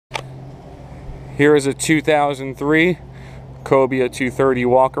Here is a 2003 Cobia 230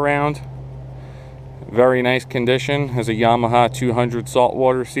 walk-around. Very nice condition. Has a Yamaha 200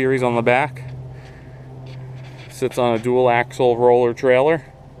 saltwater series on the back. Sits on a dual axle roller trailer.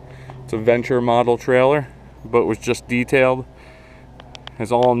 It's a Venture model trailer. Boat was just detailed.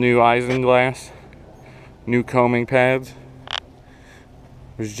 Has all new isinglass, new coaming pads.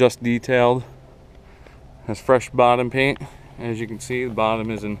 Was just detailed. Has fresh bottom paint. As you can see, the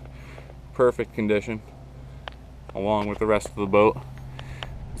bottom is in perfect condition, along with the rest of the boat.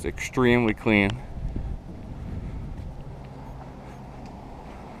 It's extremely clean.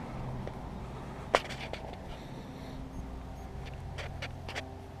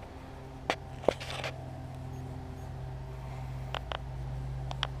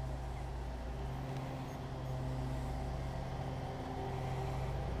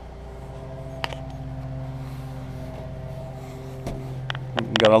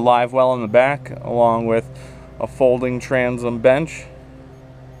 Got a live well in the back, along with a folding transom bench.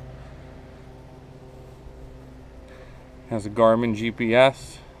 Has a Garmin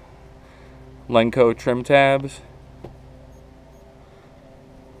GPS, Lenco trim tabs.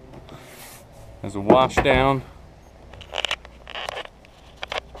 Has a wash down.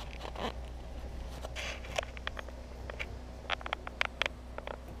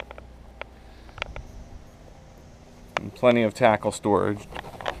 And plenty of tackle storage.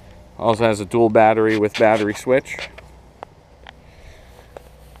 Also has a dual battery with battery switch.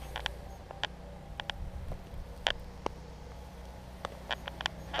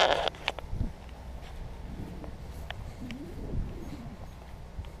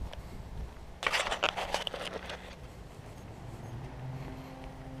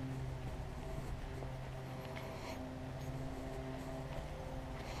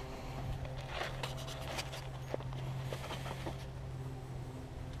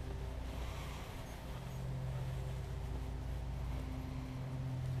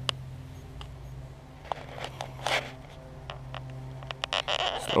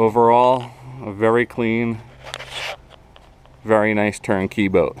 Overall, a very clean, very nice turnkey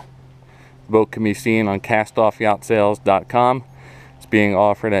boat. The boat can be seen on castoffyachtsales.com. It's being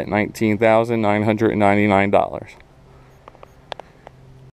offered at $19,999.